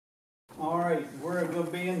All right, we're going to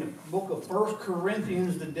be in the book of 1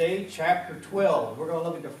 Corinthians today, chapter 12. We're going to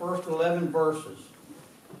look at the first 11 verses.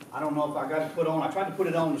 I don't know if I got it put on. I tried to put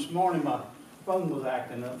it on this morning. My phone was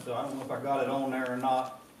acting up, so I don't know if I got it on there or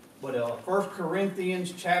not. But 1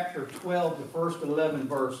 Corinthians chapter 12, the first 11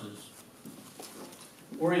 verses.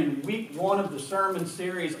 We're in week 1 of the sermon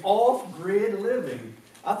series, Off-Grid Living.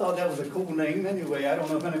 I thought that was a cool name anyway. I don't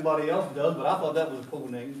know if anybody else does, but I thought that was a cool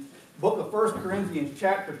name. Book of 1 Corinthians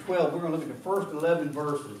chapter 12. We're going to look at the first 11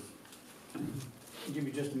 verses. I'll give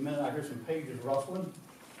you just a minute. I hear some pages rustling.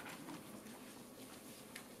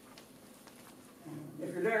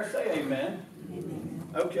 If you're there, say amen. Amen.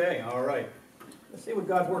 Okay, all right. Let's see what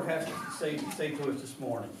God's Word has to say to us this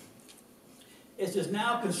morning. It says,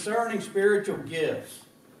 now concerning spiritual gifts.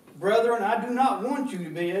 Brethren, I do not want you to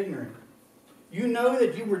be ignorant. You know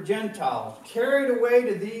that you were Gentiles, carried away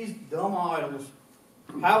to these dumb idols,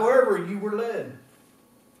 however you were led.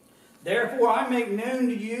 Therefore I make known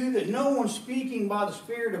to you that no one speaking by the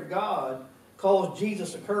Spirit of God calls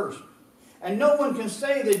Jesus accursed. And no one can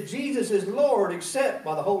say that Jesus is Lord except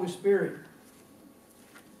by the Holy Spirit.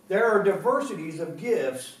 There are diversities of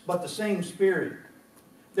gifts, but the same Spirit.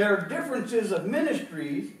 There are differences of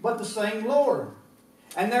ministries, but the same Lord.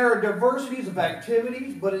 And there are diversities of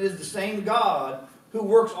activities, but it is the same God who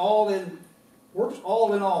works all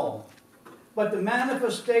in all. But the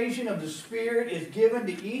manifestation of the Spirit is given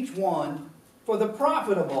to each one for the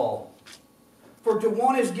profit of all. For to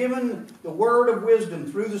one is given the word of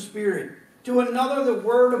wisdom through the Spirit, to another the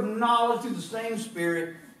word of knowledge through the same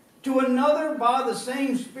Spirit, to another by the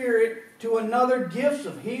same Spirit, to another gifts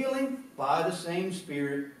of healing by the same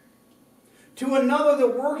Spirit, to another the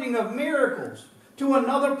working of miracles, to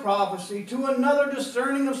another prophecy, to another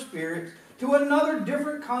discerning of spirits, to another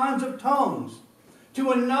different kinds of tongues,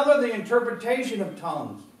 to another the interpretation of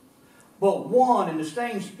tongues. But one and the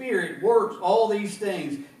same Spirit works all these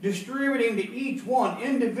things, distributing to each one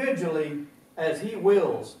individually as He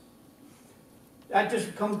wills. That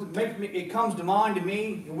just comes to mind to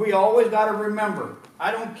me. We always got to remember,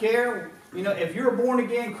 I don't care, if you're a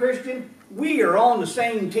born-again Christian, we are on the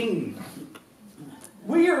same team.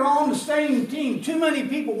 We are on the same team. Too many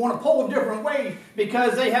people want to pull different ways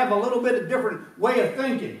because they have a little bit of different way of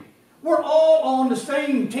thinking. We're all on the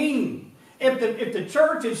same team. If the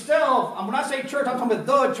church itself, and when I say church, I'm talking about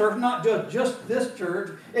the church, not just this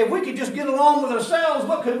church. If we could just get along with ourselves,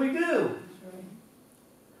 what could we do?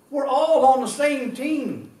 We're all on the same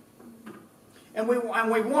team. And we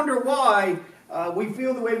wonder why we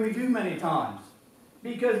feel the way we do many times.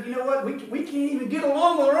 Because, you know what, we can't even get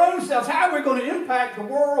along with our own selves. How are we going to impact the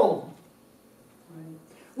world?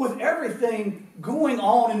 With everything going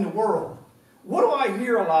on in the world. What do I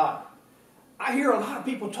hear a lot? I hear a lot of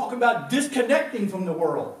people talk about disconnecting from the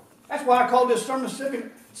world. That's why I call this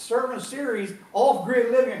sermon series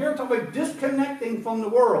Off-Grid Living. Here I'm talking about disconnecting from the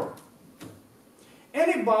world.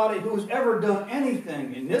 Anybody who's ever done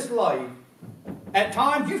anything in this life, at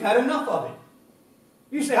times you've had enough of it.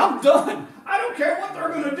 You say, I'm done. I don't care what they're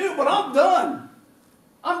going to do, but I'm done.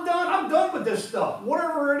 I'm done with this stuff.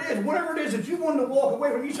 Whatever it is that you wanted to walk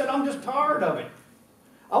away from, you said, I'm just tired of it.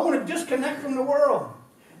 I want to disconnect from the world.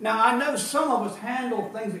 Now, I know some of us handle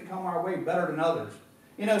things that come our way better than others.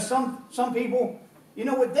 Some people,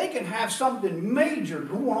 they can have something major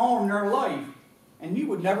going on in their life, and you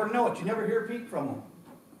would never know it. You never hear a peep from them.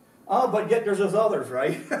 But yet there's those others,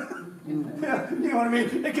 right? You know what I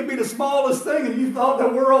mean? It could be the smallest thing, and you thought the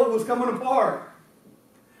world was coming apart.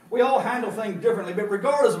 We all handle things differently, but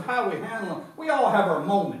regardless of how we handle them, we all have our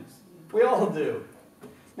moments. We all do.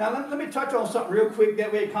 Now, let me touch on something real quick.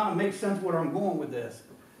 That way it kind of makes sense where I'm going with this.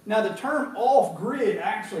 Now, the term off-grid,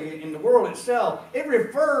 actually, in the world itself, it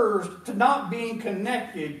refers to not being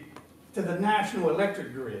connected to the national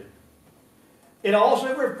electric grid. It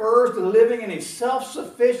also refers to living in a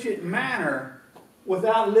self-sufficient manner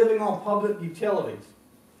without living on public utilities.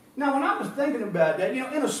 Now, when I was thinking about that,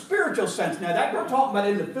 in a spiritual sense, now that we're talking about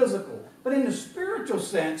in the physical, but in the spiritual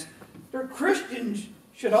sense, Christians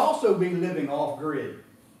should also be living off-grid.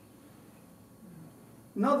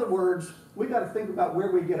 In other words, we got to think about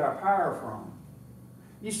where we get our power from.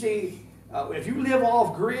 You see, if you live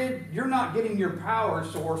off-grid, you're not getting your power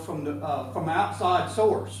source from an outside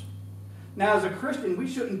source. Now, as a Christian, we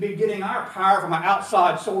shouldn't be getting our power from an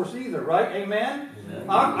outside source either, right? Amen? Amen.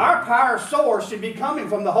 Our power source should be coming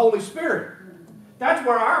from the Holy Spirit. That's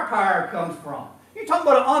where our power comes from. You're talking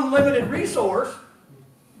about an unlimited resource.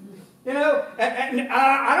 And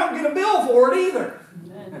I don't get a bill for it either.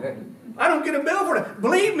 I don't get a bill for it.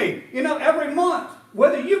 Believe me, every month,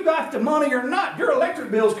 whether you've got the money or not, your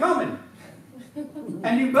electric bill's coming.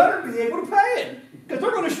 And you better be able to pay it. because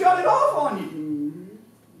they're going to shut it off on you.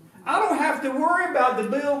 I don't have to worry about the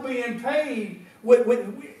bill being paid with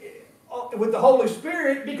the Holy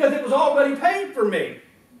Spirit because it was already paid for me.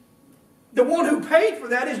 The one who paid for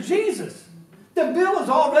that is Jesus. The bill is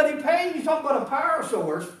already paid. You talk about a power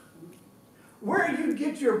source. Where you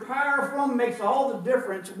get your power from makes all the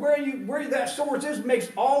difference. Where that source is makes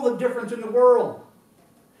all the difference in the world.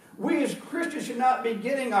 We as Christians should not be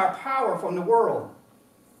getting our power from the world.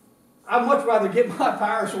 I'd much rather get my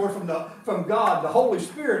power source from God, the Holy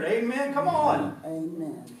Spirit. Amen? Come on.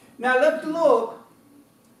 Amen. Now let's look.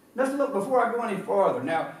 Let's look before I go any farther.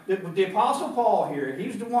 Now, the Apostle Paul here,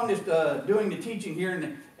 he's the one that's doing the teaching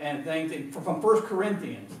here and things from 1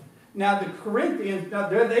 Corinthians. Now, the Corinthians,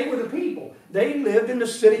 they were the people. They lived in the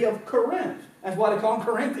city of Corinth. That's why they call them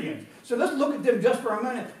Corinthians. So let's look at them just for a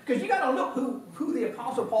minute. Because you got to look who the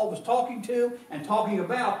Apostle Paul was talking to and talking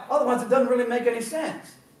about. Otherwise, it doesn't really make any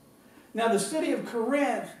sense. Now, the city of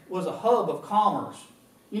Corinth was a hub of commerce.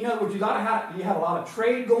 You know, you have a lot of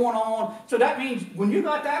trade going on. So that means when you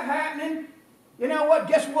got that happening, you know what?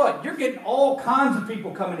 Guess what? You're getting all kinds of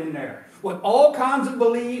people coming in there with all kinds of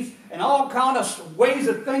beliefs and all kinds of ways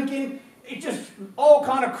of thinking. It's just all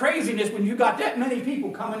kind of craziness when you got that many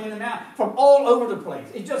people coming in and out from all over the place.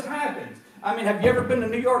 It just happens. I mean, have you ever been to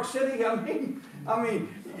New York City? I mean,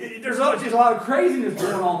 there's just a lot of craziness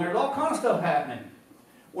going on there. There's all kinds of stuff happening.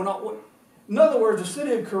 In other words, the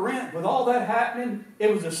city of Corinth, with all that happening,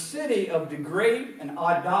 it was a city of degrade and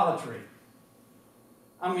idolatry.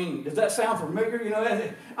 I mean, does that sound familiar? You know,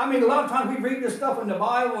 a lot of times we read this stuff in the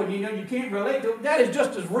Bible and, you can't relate to it. That is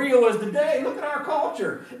just as real as today. Look at our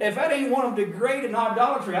culture. If that ain't one of degrade and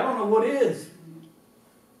idolatry, I don't know what is.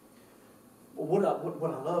 But what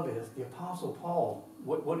I love is the Apostle Paul,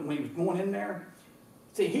 when he was going in there,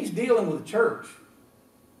 see, he's dealing with the church.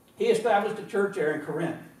 He established a church there in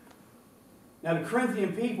Corinth. Now, the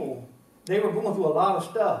Corinthian people, they were going through a lot of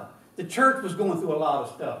stuff. The church was going through a lot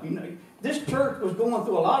of stuff. This church was going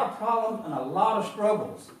through a lot of problems and a lot of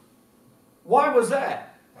struggles. Why was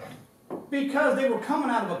that? Because they were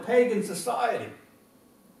coming out of a pagan society.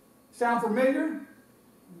 Sound familiar?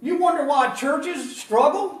 You wonder why churches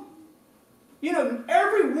struggle?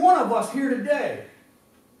 Every one of us here today,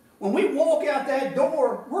 when we walk out that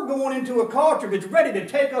door, we're going into a culture that's ready to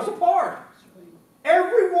take us apart.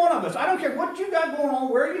 Every one of us. I don't care what you got going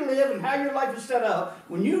on, where you live, and how your life is set up.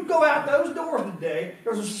 When you go out those doors today,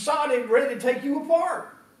 there's a society ready to take you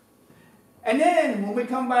apart. And then when we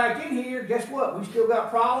come back in here, guess what? We still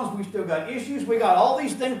got problems. We still got issues. We got all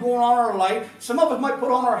these things going on in our life. Some of us might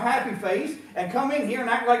put on our happy face and come in here and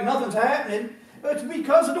act like nothing's happening. But it's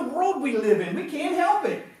because of the world we live in. We can't help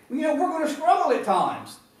it. We're going to struggle at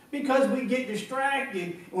times because we get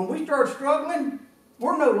distracted. When we start struggling,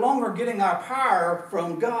 we're no longer getting our power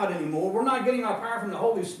from God anymore. We're not getting our power from the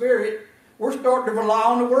Holy Spirit. We're starting to rely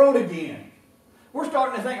on the world again. We're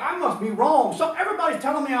starting to think, I must be wrong. Everybody's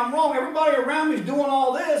telling me I'm wrong. Everybody around me is doing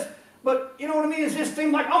all this. But you know what I mean? It just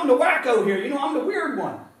seems like I'm the wacko here. I'm the weird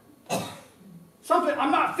one.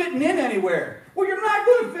 I'm not fitting in anywhere. Well, you're not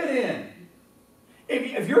going to fit in.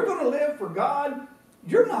 If you're going to live for God,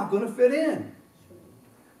 you're not going to fit in.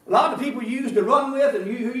 A lot of the people you used to run with and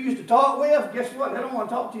who you used to talk with, guess what? They don't want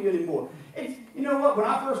to talk to you anymore. You know what? When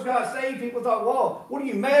I first got saved, people thought, well, what are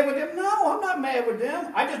you, mad with them? No, I'm not mad with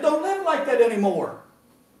them. I just don't live like that anymore.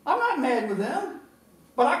 I'm not mad with them.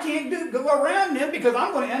 But I can't go around them because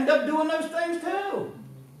I'm going to end up doing those things too.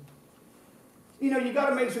 You got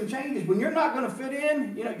to make some changes. When you're not going to fit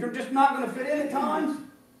in, you're just not going to fit in at times,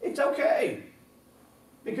 it's okay.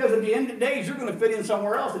 Because at the end of the day, you're going to fit in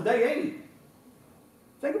somewhere else that they ain't.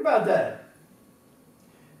 Think about that.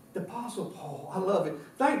 The Apostle Paul, I love it.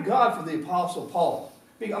 Thank God for the Apostle Paul.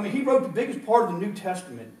 He wrote the biggest part of the New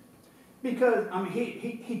Testament because,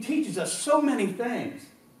 he teaches us so many things.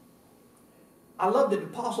 I love that the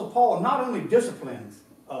Apostle Paul not only disciplines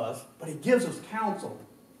us, but he gives us counsel.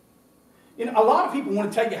 A lot of people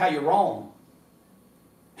want to tell you how you're wrong.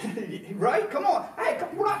 Right? Come on. Hey,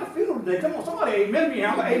 we're not at the funeral today. Come on, somebody amen me here.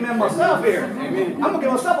 I'm going to amen myself here. Amen. I'm going to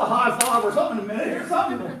give myself a high five or something in a minute here.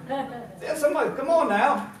 Something. Yeah, somebody, come on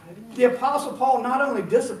now. The Apostle Paul not only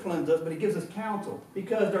disciplines us, but he gives us counsel.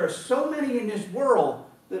 Because there are so many in this world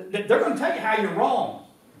that they're going to tell you how you're wrong.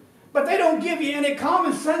 But they don't give you any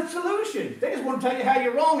common sense solutions. They just want to tell you how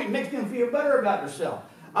you're wrong. It makes them feel better about themselves.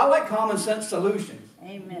 I like common sense solutions.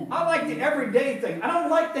 Amen. I like the everyday thing. I don't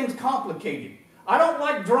like things complicated. I don't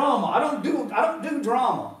like drama. I don't do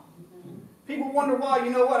drama. People wonder why. You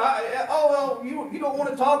know what? You don't want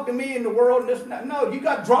to talk to me in the world. And this, no, you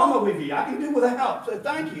got drama with you. I can do without. So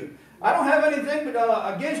thank you. I don't have anything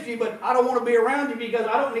against you, but I don't want to be around you because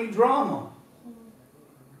I don't need drama.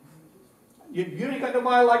 You ain't got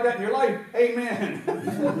nobody like that in your life. Amen.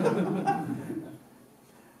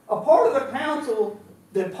 A part of the counsel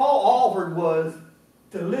that Paul offered was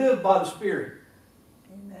to live by the Spirit.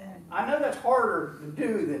 Amen. I know that's harder to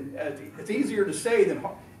do than it's easier to say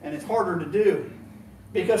and it's harder to do.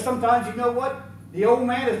 Because sometimes, you know what? The old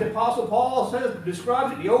man, as the Apostle Paul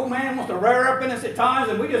describes it, the old man wants to rear up in us at times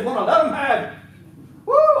and we just want to let him have it.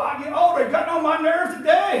 Woo! I get older, it's gotten on my nerves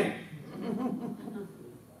today.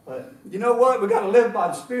 But you know what? We got to live by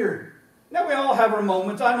the Spirit. Now we all have our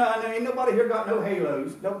moments. I know ain't nobody here got no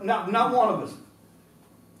halos. No, not one of us.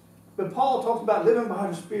 But Paul talks about living by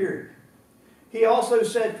the Spirit. He also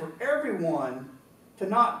said for everyone to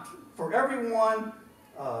not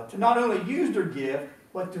only use their gift,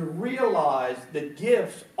 but to realize that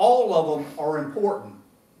gifts, all of them, are important.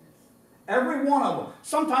 Every one of them.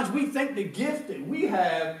 Sometimes we think the gifts that we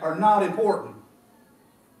have are not important.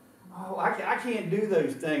 Oh, I can't do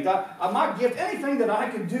those things. My gift, anything that I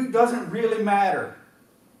can do doesn't really matter.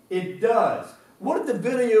 It does. What did the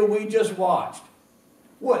video we just watched?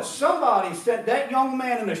 What, somebody sent that young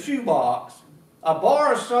man in a shoebox, a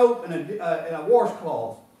bar of soap, and a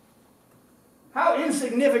washcloth. How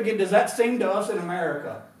insignificant does that seem to us in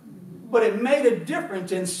America? But it made a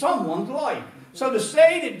difference in someone's life. So to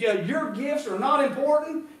say that your gifts are not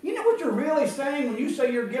important, you know what you're really saying when you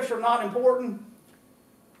say your gifts are not important?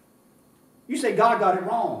 You say God got it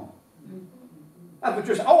wrong. That's what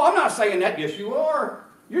you're saying. Oh, I'm not saying that. Yes, you are.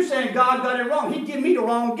 You're saying God got it wrong. He gave me the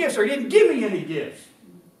wrong gifts, or He didn't give me any gifts.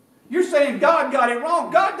 You're saying God got it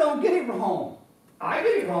wrong. God don't get it wrong. I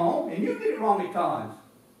get it wrong, and you get it wrong at times.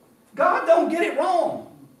 God don't get it wrong.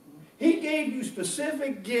 He gave you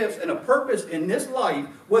specific gifts and a purpose in this life,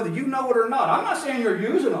 whether you know it or not. I'm not saying you're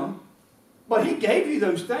using them, but He gave you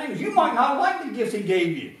those things. You might not like the gifts He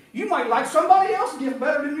gave you. You might like somebody else's gift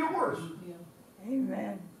better than yours.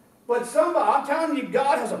 Amen. But I'm telling you,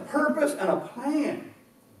 God has a purpose and a plan.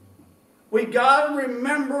 We got to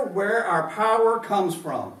remember where our power comes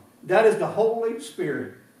from. That is the Holy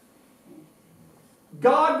Spirit.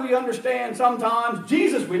 God, we understand sometimes.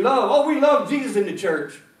 Jesus, we love. Oh, we love Jesus in the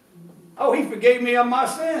church. Oh, He forgave me of my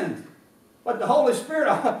sins. But the Holy Spirit,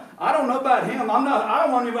 I don't know about Him. I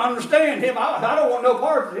don't want to even understand Him. I don't want no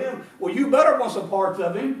parts of Him. Well, you better want some parts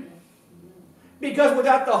of Him. Because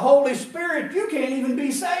without the Holy Spirit, you can't even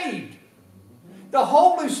be saved. The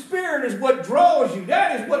Holy Spirit is what draws you.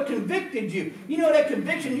 That is what convicted you. You know that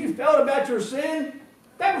conviction you felt about your sin?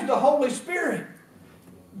 That was the Holy Spirit.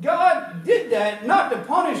 God did that not to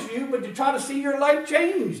punish you, but to try to see your life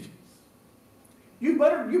changed. You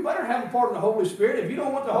better have a part of the Holy Spirit. If you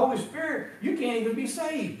don't want the Holy Spirit, you can't even be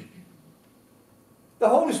saved. The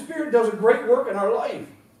Holy Spirit does a great work in our life.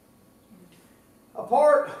 A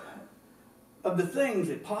part of the things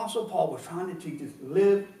that Apostle Paul was trying to teach us,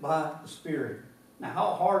 live by the Spirit. Now,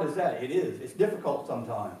 how hard is that? It is. It's difficult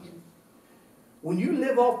sometimes. When you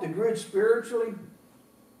live off the grid spiritually,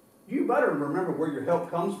 you better remember where your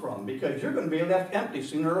help comes from, because you're going to be left empty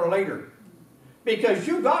sooner or later. Because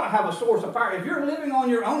you've got to have a source of power. If you're living on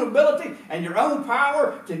your own ability and your own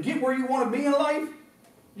power to get where you want to be in life,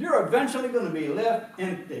 you're eventually going to be left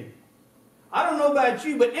empty. I don't know about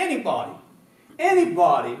you, but anybody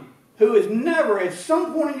who has never at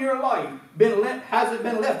some point in your life hasn't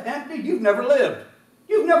been left empty, you've never lived.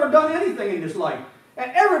 You've never done anything in this life.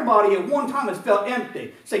 And everybody at one time has felt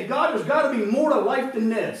empty. Say, God, there's got to be more to life than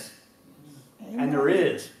this. Amen. And there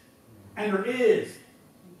is. And there is.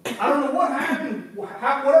 I don't know what happened,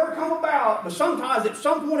 whatever come about, but sometimes at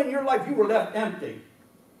some point in your life you were left empty.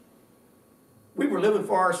 We were living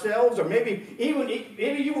for ourselves, or maybe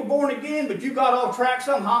you were born again, but you got off track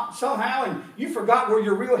somehow, and you forgot where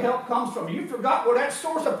your real help comes from. You forgot where that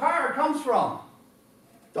source of power comes from.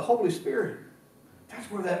 The Holy Spirit. That's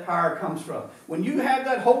where that power comes from. When you have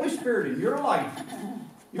that Holy Spirit in your life,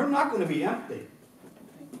 you're not going to be empty.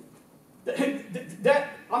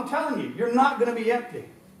 I'm telling you, you're not going to be empty.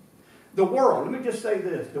 The world, let me just say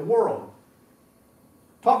this, the world,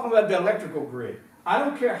 talking about the electrical grid, I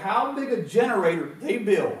don't care how big a generator they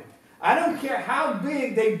build. I don't care how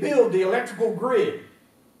big they build the electrical grid.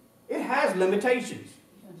 It has limitations.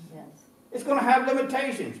 Yes. It's going to have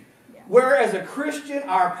limitations. Yeah. Whereas a Christian,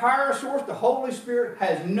 our power source, the Holy Spirit,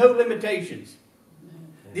 has no limitations.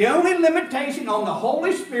 The only limitation on the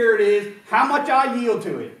Holy Spirit is how much I yield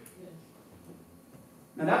to it.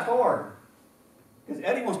 And that's hard. Because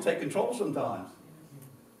Eddie wants to take control sometimes.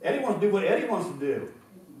 Eddie wants to do what Eddie wants to do.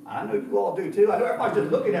 I know you all do too. I know everybody's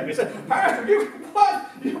just looking at me and saying, Pastor,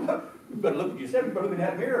 what? You better look at yourself. You better look in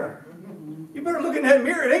that mirror. You better look in that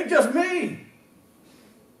mirror. It ain't just me.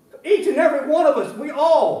 Each and every one of us, we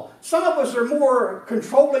all. Some of us are more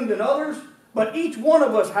controlling than others. But each one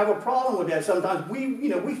of us have a problem with that sometimes.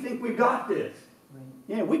 We think we got this.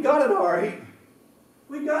 Yeah, we got it all right.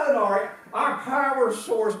 We got it all right. Our power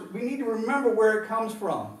source, we need to remember where it comes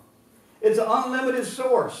from. It's an unlimited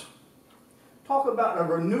source. Talk about a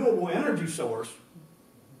renewable energy source.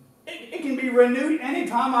 It can be renewed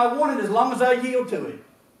anytime I want it as long as I yield to it.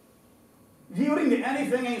 Yielding to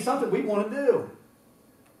anything ain't something we want to do.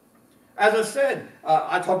 As I said,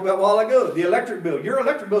 I talked about a while ago, the electric bill. Your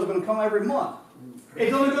electric bill is going to come every month.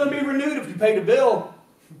 It's only going to be renewed if you pay the bill.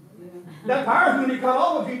 That power is going to be cut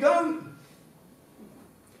off if you don't.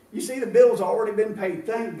 You see, the bill's already been paid.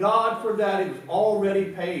 Thank God for that. It was already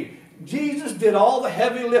paid. Jesus did all the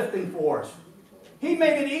heavy lifting for us. He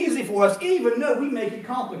made it easy for us, even though we make it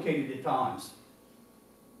complicated at times.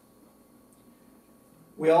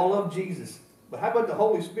 We all love Jesus. But how about the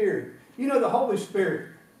Holy Spirit? You know, the Holy Spirit,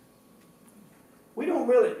 we don't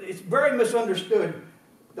really, it's very misunderstood.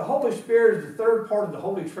 The Holy Spirit is the third part of the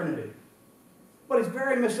Holy Trinity. But it's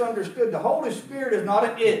very misunderstood. The Holy Spirit is not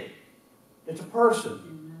an it. It's a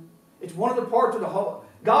person. It's one of the parts of the whole.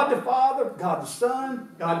 God the Father, God the Son,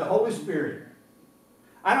 God the Holy Spirit.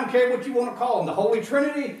 I don't care what you want to call them. The Holy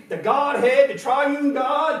Trinity, the Godhead, the Triune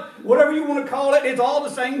God, whatever you want to call it, it's all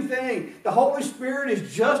the same thing. The Holy Spirit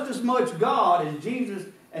is just as much God as Jesus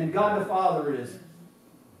and God the Father is.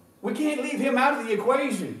 We can't leave Him out of the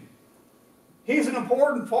equation. He's an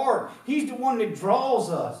important part. He's the one that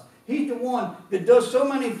draws us. He's the one that does so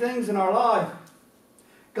many things in our life.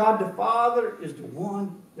 God the Father is the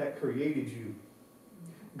one that created you.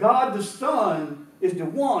 God the Son is the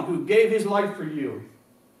one who gave His life for you.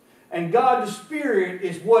 And God the Spirit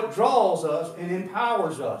is what draws us and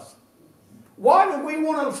empowers us. Why would we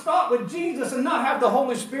want to stop with Jesus and not have the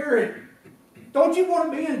Holy Spirit? Don't you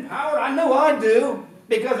want to be empowered? I know I do,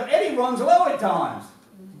 because Eddie runs low at times.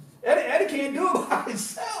 Eddie can't do it by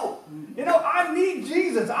himself. You know, I need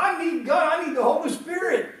Jesus. I need God. I need the Holy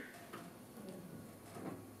Spirit.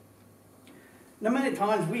 Now, many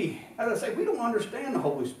times as I say, we don't understand the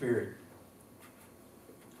Holy Spirit.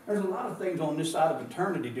 There's a lot of things on this side of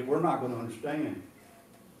eternity that we're not going to understand.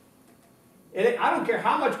 I don't care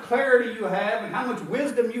how much clarity you have and how much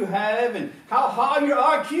wisdom you have and how high your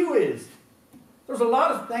IQ is. There's a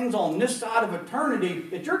lot of things on this side of eternity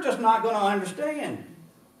that you're just not going to understand.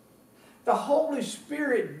 The Holy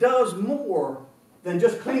Spirit does more than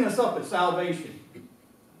just clean us up at salvation.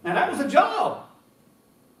 Now, that was a job.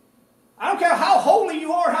 I don't care how holy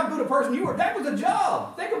you are, how good a person you are. That was a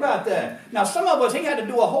job. Think about that. Now, some of us, He had to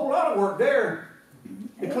do a whole lot of work there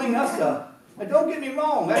to clean us up. And don't get me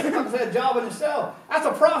wrong. That's not a job in itself. That's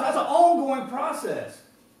a process. That's an ongoing process.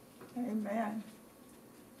 Amen.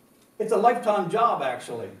 It's a lifetime job,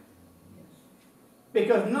 actually.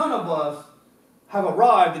 Because none of us have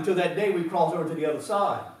arrived until that day we cross over to the other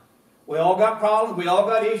side. We all got problems. We all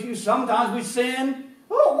got issues. Sometimes we sin.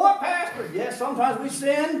 Oh, what, Pastor? Yes, sometimes we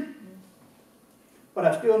sin. But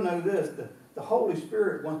I still know this. The Holy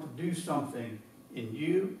Spirit wants to do something in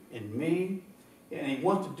you, in me, and He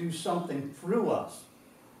wants to do something through us.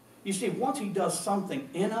 You see, once He does something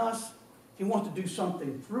in us, He wants to do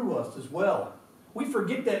something through us as well. We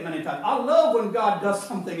forget that many times. I love when God does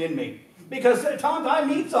something in me, because at times I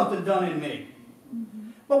need something done in me.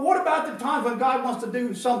 But what about the times when God wants to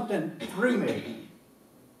do something through me?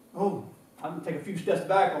 Oh, I'm going to take a few steps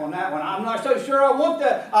back on that one. I'm not so sure I want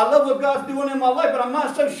that. I love what God's doing in my life, but I'm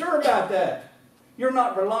not so sure about that. You're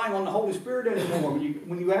not relying on the Holy Spirit anymore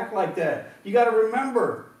when you act like that. You got to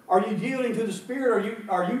remember, are you yielding to the Spirit,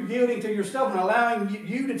 or are you yielding to yourself and allowing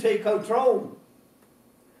you to take control?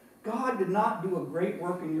 God did not do a great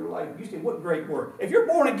work in your life. You say, what great work? If you're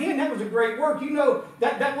born again, that was a great work. You know,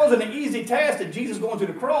 that wasn't an easy task that Jesus going to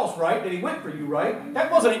the cross, right? That He went for you, right?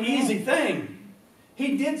 That wasn't an easy thing.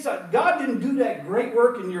 God didn't do that great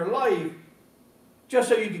work in your life just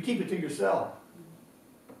so you could keep it to yourself.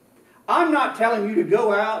 I'm not telling you to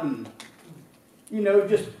go out and,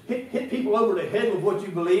 just hit people over the head with what you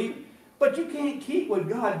believe, but you can't keep what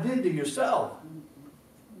God did to yourself.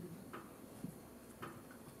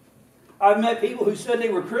 I've met people who said they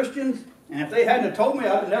were Christians, and if they hadn't have told me,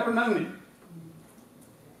 I'd have never known it.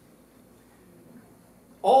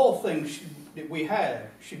 All things that we have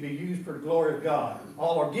should be used for the glory of God.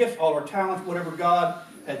 All our gifts, all our talents, whatever God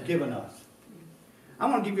has given us.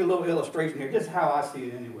 I'm going to give you a little illustration here. This is how I see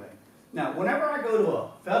it anyway. Now, whenever I go to a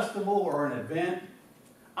festival or an event,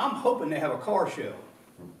 I'm hoping they have a car show.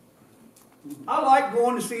 I like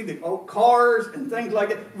going to see the old cars and things like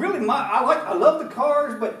that. Really, I love the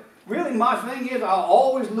cars, but really my thing is I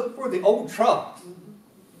always look for the old trucks.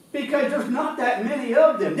 Because there's not that many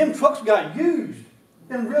of them. Them trucks got used.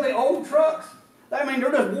 Them really old trucks. I mean,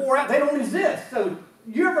 they're just wore out. They don't exist. So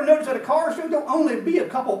you ever notice at a car show, there'll only be a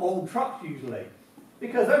couple old trucks usually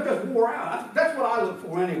because they're just wore out. That's what I look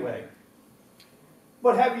for anyway.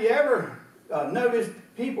 But have you ever noticed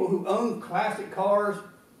people who own classic cars?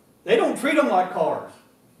 They don't treat them like cars.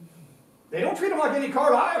 They don't treat them like any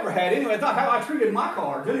car I ever had anyway. It's not how I treated my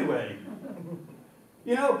cars anyway.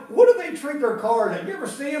 You know, what do they treat their cars like? You ever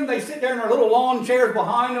see them? They sit there in their little lawn chairs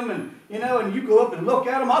behind them and, you know, and you go up and look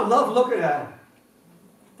at them. I love looking at them.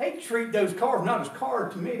 They treat those cars not as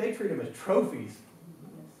cars to me. They treat them as trophies.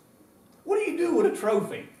 What do you do with a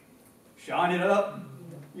trophy? Shine it up.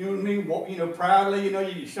 You know what I mean? You know, proudly, you know,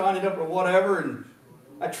 you shine it up or whatever. And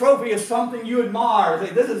a trophy is something you admire.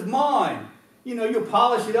 Say, this is mine. You know, you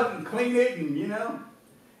polish it up and clean it and, you know.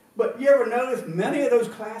 But you ever notice many of those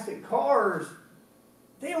classic cars,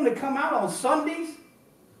 they only come out on Sundays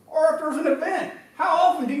or if there's an event. How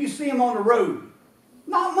often do you see them on the road?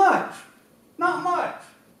 Not much. Not much.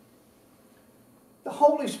 The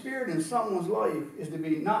Holy Spirit in someone's life is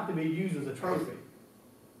not to be used as a trophy.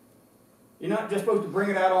 You're not just supposed to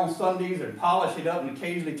bring it out on Sundays and polish it up and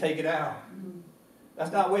occasionally take it out.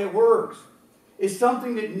 That's not the way it works. It's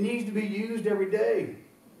something that needs to be used every day.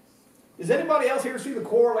 Does anybody else here see the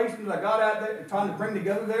correlation that I got out there trying to bring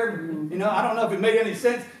together there? You know, I don't know if it made any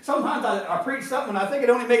sense. Sometimes I preach something and I think it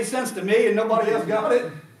only made sense to me and nobody else got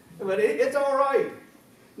it. But it's all right.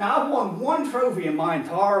 Now, I've won one trophy in my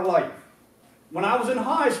entire life. When I was in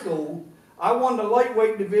high school, I won the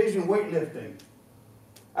lightweight division weightlifting.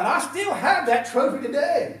 And I still have that trophy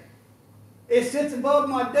today. It sits above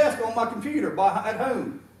my desk on my computer at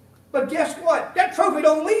home. But guess what? That trophy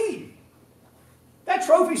don't leave. That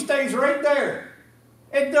trophy stays right there.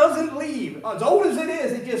 It doesn't leave. As old as it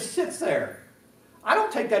is, it just sits there. I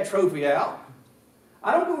don't take that trophy out.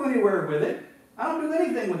 I don't go anywhere with it. I don't do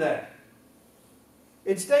anything with that.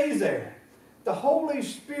 It stays there. The Holy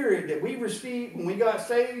Spirit that we received when we got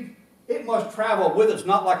saved, it must travel with us,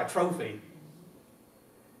 not like a trophy.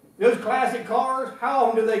 Those classic cars, how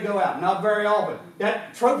often do they go out? Not very often.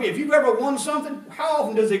 That trophy, if you've ever won something, how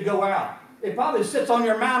often does it go out? It probably sits on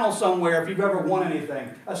your mantle somewhere if you've ever won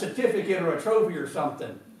anything, a certificate or a trophy or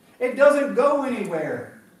something. It doesn't go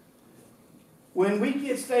anywhere. When we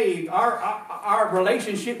get saved, our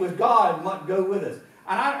relationship with God must go with us.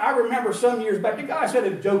 And I remember some years back, the guy said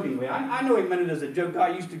it jokingly. I know he meant it as a joke. I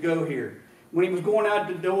used to go here. When he was going out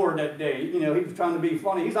the door that day, you know, he was trying to be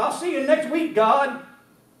funny. He said, I'll see you next week, God.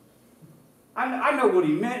 I know what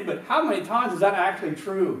he meant, but how many times is that actually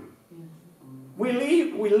true? We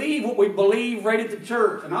leave what we believe right at the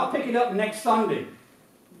church, and I'll pick it up next Sunday.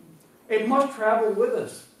 It must travel with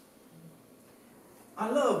us. I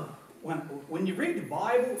love when you read the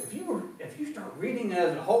Bible, if you start reading it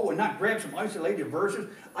as a whole and not grab some isolated verses,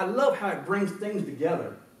 I love how it brings things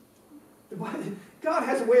together. God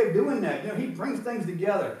has a way of doing that. You know, He brings things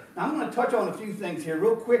together. Now, I'm going to touch on a few things here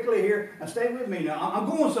real quickly here, and stay with me now. I'm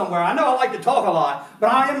going somewhere. I know I like to talk a lot,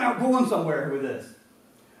 but I am going somewhere with this.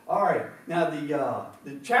 All right. Now,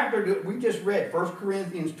 the chapter that we just read, 1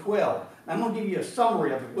 Corinthians 12, I'm going to give you a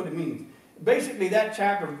summary of it, what it means. Basically, that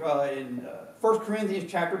chapter in 1 Corinthians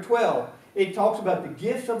chapter 12, it talks about the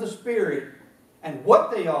gifts of the Spirit and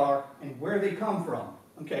what they are and where they come from.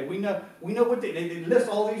 Okay, we know what they list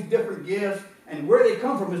all these different gifts, and where they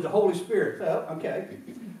come from is the Holy Spirit. So, okay.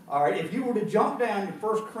 All right, if you were to jump down to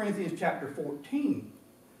 1 Corinthians chapter 14,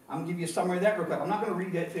 I'm going to give you a summary of that real quick. I'm not going to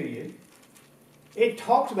read that to you. It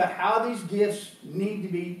talks about how these gifts need to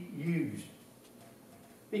be used.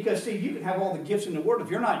 Because, see, you can have all the gifts in the world.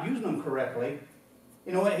 If you're not using them correctly,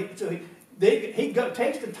 you know, so he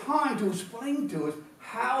takes the time to explain to us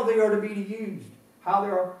how they are to be used. How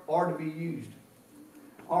they are to be used.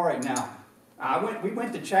 All right, now, we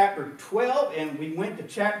went to chapter 12 and we went to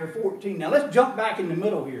chapter 14. Now, let's jump back in the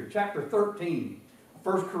middle here. Chapter 13,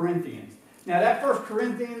 1 Corinthians. Now, that 1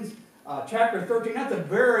 Corinthians chapter 13, that's a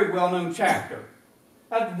very well-known chapter.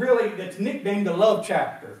 That's nicknamed the love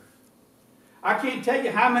chapter. I can't tell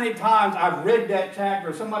you how many times I've read that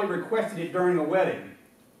chapter. Somebody requested it during a wedding.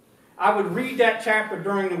 I would read that chapter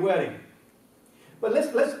during the wedding. But let's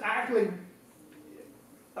actually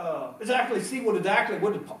see what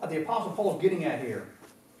the Apostle Paul is getting at here.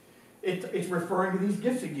 It's referring to these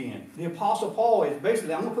gifts again. The Apostle Paul is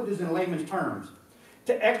basically, I'm going to put this in layman's terms.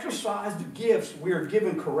 To exercise the gifts we are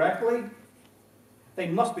given correctly, they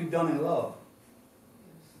must be done in love.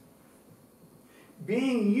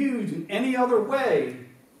 Being used in any other way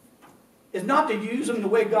is not to use them the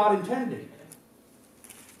way God intended.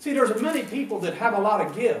 See, there's many people that have a lot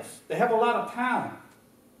of gifts. They have a lot of talent.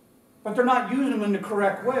 But they're not using them in the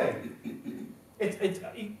correct way.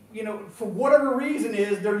 For whatever reason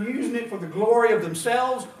is, they're using it for the glory of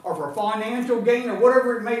themselves or for financial gain or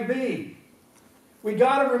whatever it may be. We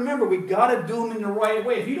got to remember, we got to do them in the right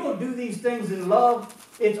way. If you don't do these things in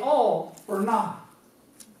love, it's all for naught.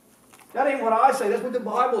 That ain't what I say. That's what the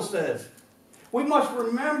Bible says. We must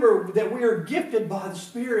remember that we are gifted by the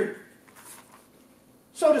Spirit.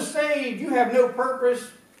 So to say you have no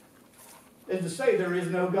purpose is to say there is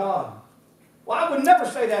no God. Well, I would never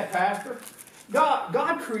say that, Pastor.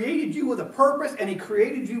 God created you with a purpose, and He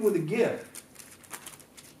created you with a gift.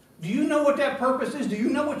 Do you know what that purpose is? Do you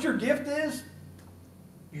know what your gift is?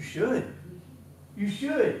 You should. You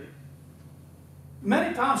should.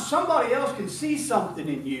 Many times somebody else can see something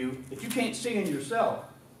in you that you can't see in yourself.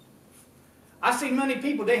 I see many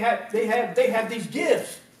people, they have these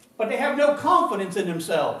gifts, but they have no confidence in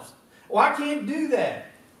themselves. Well, I can't do that.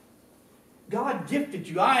 God gifted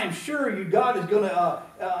you. I am sure God is going to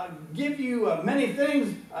give you many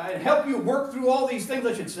things and help you work through all these things,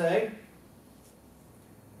 I should say.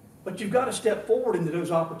 But you've got to step forward into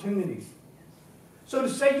those opportunities. So to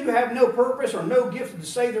say you have no purpose or no gift, to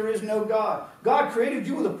say there is no God. God created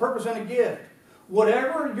you with a purpose and a gift.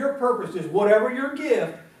 Whatever your purpose is, whatever your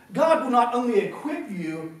gift, God will not only equip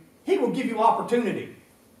you, He will give you opportunity.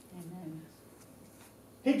 Amen.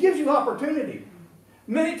 He gives you opportunity.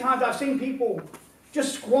 Many times I've seen people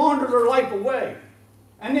just squander their life away.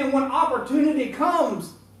 And then when opportunity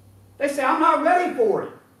comes, they say, I'm not ready for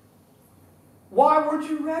it. Why weren't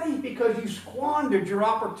you ready? Because you squandered your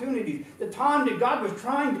opportunities. The time that God was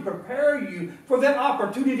trying to prepare you for that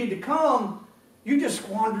opportunity to come, you just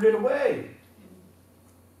squandered it away.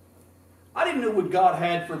 I didn't know what God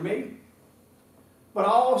had for me. But I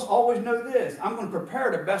always know this. I'm going to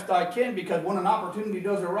prepare the best I can, because when an opportunity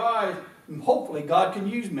does arise, hopefully God can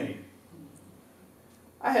use me.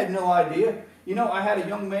 I had no idea. I had a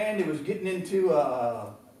young man that was getting into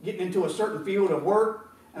a certain field of work.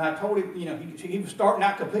 And I told him, he was starting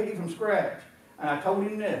out completely from scratch. And I told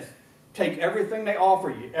him this: take everything they offer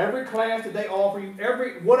you, every class that they offer you,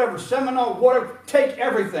 every whatever seminar, whatever, take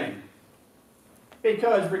everything.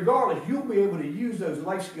 Because regardless, you'll be able to use those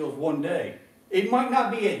life skills one day. It might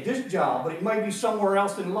not be at this job, but it may be somewhere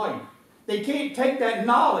else in life. They can't take that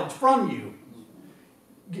knowledge from you.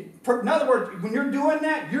 In other words, when you're doing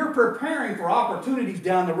that, you're preparing for opportunities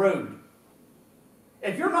down the road.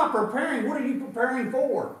 If you're not preparing, what are you preparing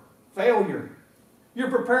for? Failure. You're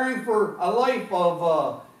preparing for a life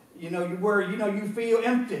of, where you feel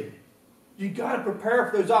empty. You've got to prepare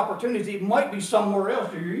for those opportunities. It might be somewhere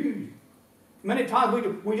else you're used. Many times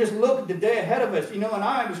we just look at the day ahead of us, and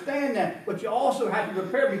I understand that. But you also have to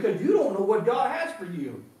prepare, because you don't know what God has for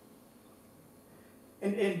you.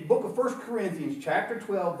 In the book of 1 Corinthians, chapter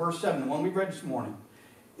 12, verse 7, the one we read this morning,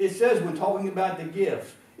 it says, when talking about the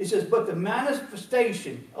gifts, it says, but the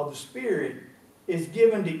manifestation of the Spirit is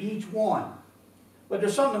given to each one. But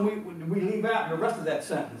there's something we leave out in the rest of that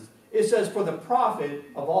sentence. It says, for the profit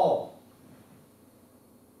of all.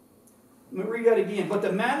 Let me read that again. But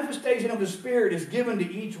the manifestation of the Spirit is given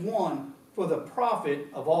to each one for the profit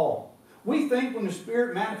of all. We think when the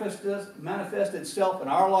Spirit manifests itself in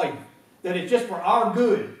our life, that it's just for our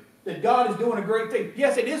good, that God is doing a great thing.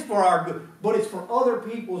 Yes, it is for our good, but it's for other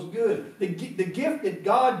people's good. The gift that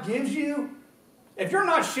God gives you, if you're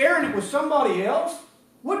not sharing it with somebody else,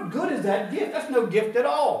 what good is that gift? That's no gift at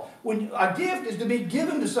all. When a gift is to be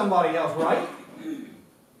given to somebody else, right?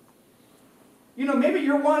 Maybe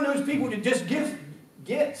you're one of those people that just gets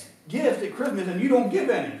gifts at Christmas and you don't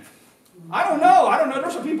give any. I don't know.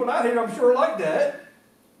 There's some people out here, I'm sure, like that.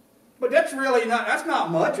 But that's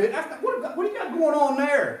not much. What do you got going on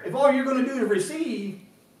there? If all you're going to do is receive,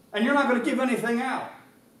 and you're not going to give anything out.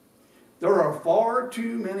 There are far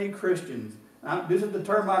too many Christians, this is the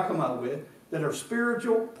term I come up with, that are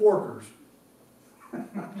spiritual porkers.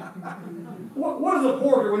 What is a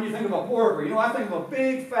porker when you think of a porker? I think of a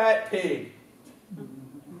big fat pig.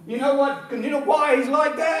 You know what? You know why he's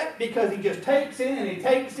like that? Because he just takes in and he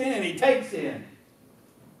takes in and he takes in.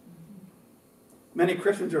 Many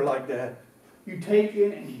Christians are like that. You take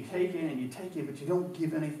in and you take in and you take in, but you don't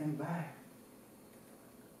give anything back.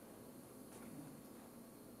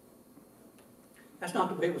 That's not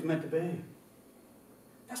the way it was meant to be.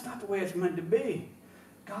 That's not the way it's meant to be.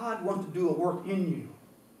 God wants to do a work in you.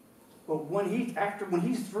 But when he's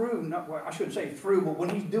through, I shouldn't say through, but when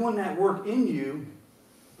he's doing that work in you,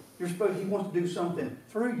 he wants to do something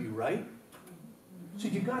through you, right? So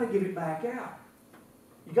you've got to give it back out.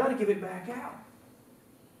 You've got to give it back out.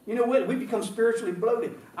 You know what? We become spiritually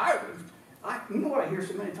bloated. You know what I hear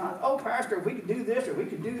so many times? Oh, Pastor, if we could do this or we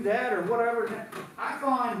could do that or whatever. I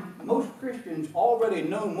find most Christians already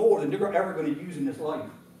know more than they're ever going to use in this life.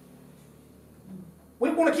 We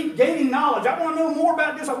want to keep gaining knowledge. I want to know more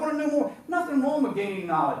about this. I want to know more. Nothing wrong with gaining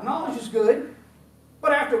knowledge. Knowledge is good.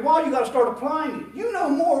 But after a while, you got to start applying it. You know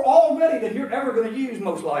more already than you're ever going to use,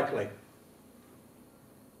 most likely.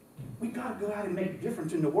 We got to go out and make a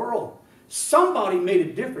difference in the world. Somebody made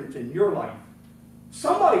a difference in your life.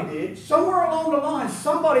 Somebody did. Somewhere along the line,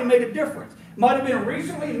 somebody made a difference. Might have been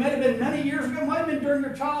recently, it might have been many years ago, it might have been during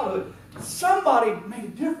your childhood. Somebody made a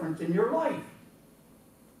difference in your life.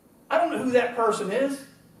 I don't know who that person is.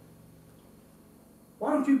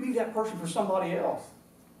 Why don't you be that person for somebody else?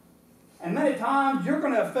 And many times you're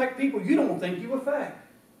going to affect people you don't think you affect.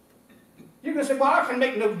 You're going to say, well, I can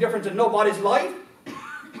make no difference in nobody's life.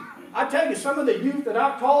 I tell you, some of the youth that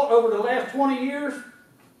I've taught over the last 20 years,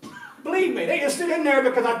 believe me, they just sit in there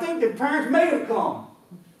because I think their parents made them come.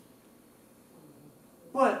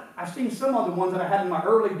 But I've seen some of the ones that I had in my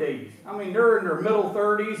early days. I mean, they're in their middle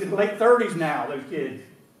 30s and late 30s now, those kids.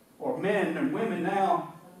 Or men and women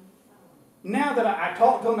now. Now that I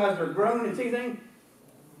talk to them as they're grown and see things,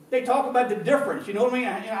 they talk about the difference. You know what I mean?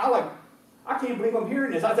 I can't believe I'm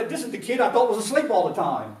hearing this. I said, this is the kid I thought was asleep all the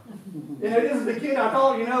time. This is the kid I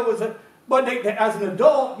thought, was a... But as an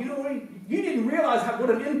adult, you know what I mean? You didn't realize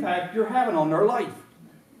what an impact you're having on their life.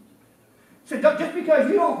 So just because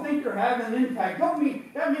you don't think you're having an impact, that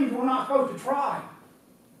means we're not supposed to try.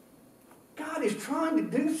 God is trying to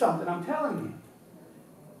do something, I'm telling you.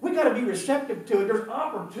 We've got to be receptive to it. There's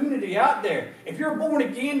opportunity out there. If you're born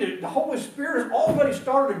again, the Holy Spirit has already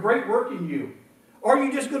started a great work in you. Or are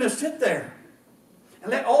you just going to sit there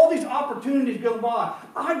and let all these opportunities go by?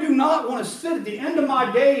 I do not want to sit at the end of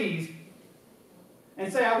my days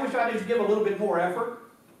and say, I wish I just give a little bit more effort.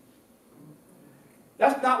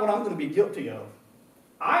 That's not what I'm going to be guilty of.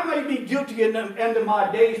 I may be guilty at the end of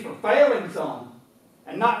my days for failing some.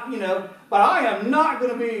 And not, but I am not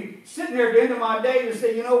going to be sitting there at the end of my day and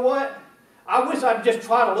say, you know what? I wish I'd just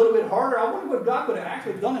tried a little bit harder. I wonder what God could have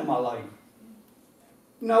actually done in my life.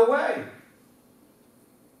 No way.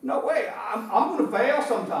 No way. I'm going to fail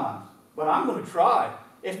sometimes, but I'm going to try.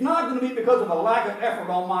 It's not going to be because of a lack of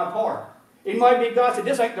effort on my part. It might be God said,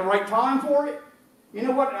 this ain't the right time for it. You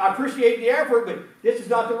know what? I appreciate the effort, but this is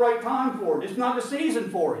not the right time for it. It's not the season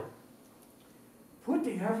for it. Put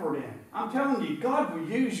the effort in. I'm telling you, God will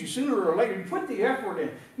use you sooner or later. Put the effort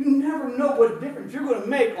in. You never know what difference you're going to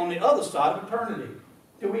make on the other side of eternity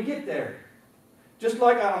till we get there. Just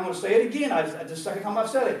like, I'm going to say it again, the second time I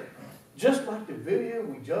said it. Just like the video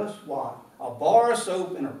we just watched, a bar of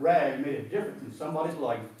soap and a rag made a difference in somebody's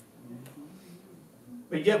life.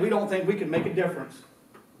 But yet we don't think we can make a difference.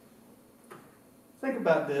 Think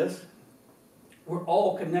about this. We're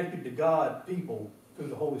all connected to God, people, through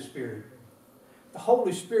the Holy Spirit. The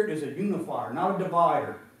Holy Spirit is a unifier, not a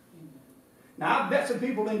divider. Now, I bet some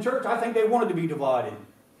people in church, I think they wanted to be divided.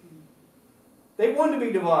 They wanted to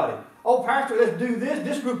be divided. Oh, Pastor, let's do this.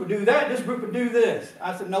 This group will do that. This group will do this.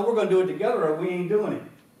 I said, no, we're going to do it together or we ain't doing it.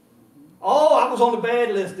 Oh, I was on the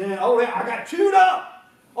bad list then. Oh, I got chewed up.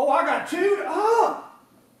 Oh, I got chewed up.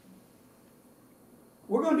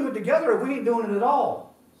 We're going to do it together or we ain't doing it at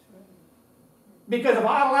all. Because if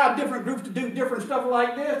I allow different groups to do different stuff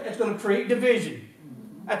like this, it's going to create division.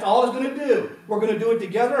 That's all it's going to do. We're going to do it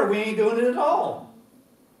together or we ain't doing it at all.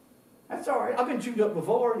 That's all right. I've been chewed up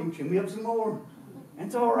before. You can chew me up some more.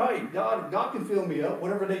 It's all right. God can fill me up,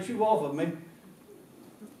 whatever they chew off of me.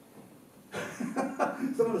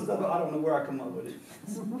 Some of the stuff, I don't know where I come up with it.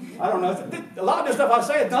 I don't know. A lot of the stuff I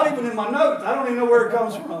say is not even in my notes. I don't even know where it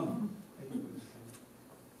comes from.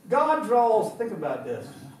 God draws, think about this.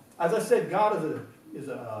 As I said, God is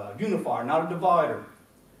a unifier, not a divider.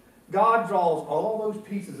 God draws all those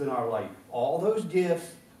pieces in our life, all those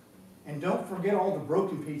gifts, and don't forget all the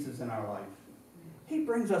broken pieces in our life. He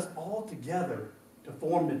brings us all together to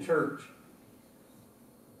form the church.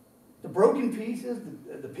 The broken pieces,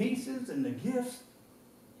 the pieces and the gifts.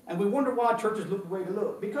 And we wonder why churches look the way they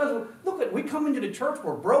look. Because, we come into the church,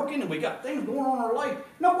 we're broken, and we got things going on in our life.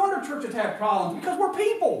 No wonder churches have problems, because we're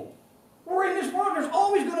people. We're in this world. There's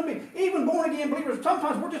always going to be, even born-again believers,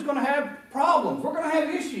 sometimes we're just going to have problems. We're going to have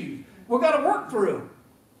issues we've got to work through.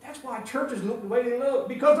 That's why churches look the way they look,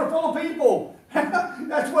 because they're full of people.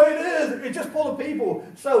 That's the way it is. It's just full of people.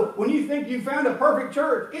 So when you think you found a perfect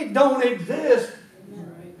church, it don't exist.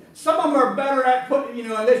 Some of them are better at putting,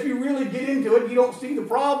 unless you really get into it, you don't see the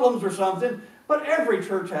problems or something. But every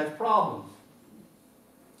church has problems.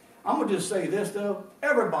 I'm going to just say this, though.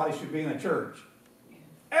 Everybody should be in a church.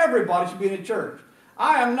 Everybody should be in a church.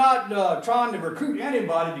 I am not trying to recruit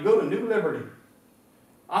anybody to go to New Liberty.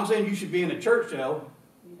 I'm saying you should be in a church, though,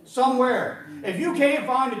 somewhere. If you can't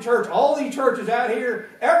find a church, all these churches out here,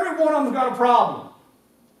 every one of them's got a problem.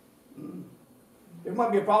 There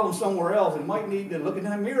might be a problem somewhere else. It might need to look in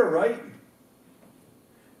that mirror, right?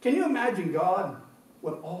 Can you imagine God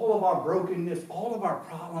with all of our brokenness, all of our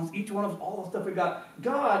problems, each one of us, all the stuff we got?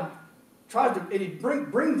 God tries to, and He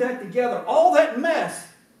brings that together, all that mess,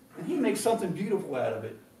 and He makes something beautiful out of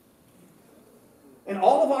it. And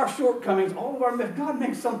all of our shortcomings, all of our mess, God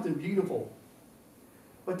makes something beautiful.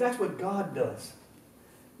 But that's what God does.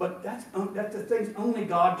 But that's the things only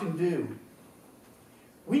God can do.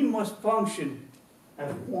 We must function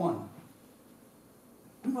as one.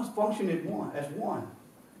 We must function as one.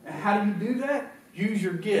 And how do you do that? Use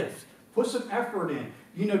your gifts. Put some effort in.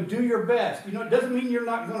 Do your best. It doesn't mean you're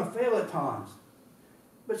not going to fail at times.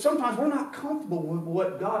 But sometimes we're not comfortable with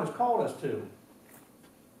what God has called us to.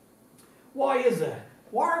 Why is that?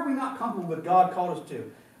 Why are we not comfortable with what God called us to?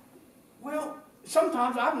 Well,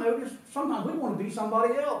 sometimes I've noticed, sometimes we want to be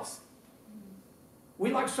somebody else.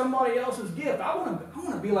 We like somebody else's gift. I want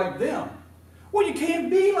to be like them. Well, you can't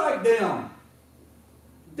be like them.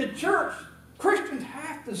 The church, Christians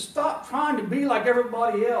have to stop trying to be like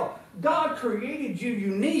everybody else. God created you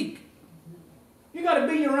unique. You got to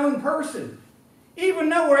be your own person. Even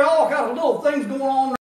though we all got little things going on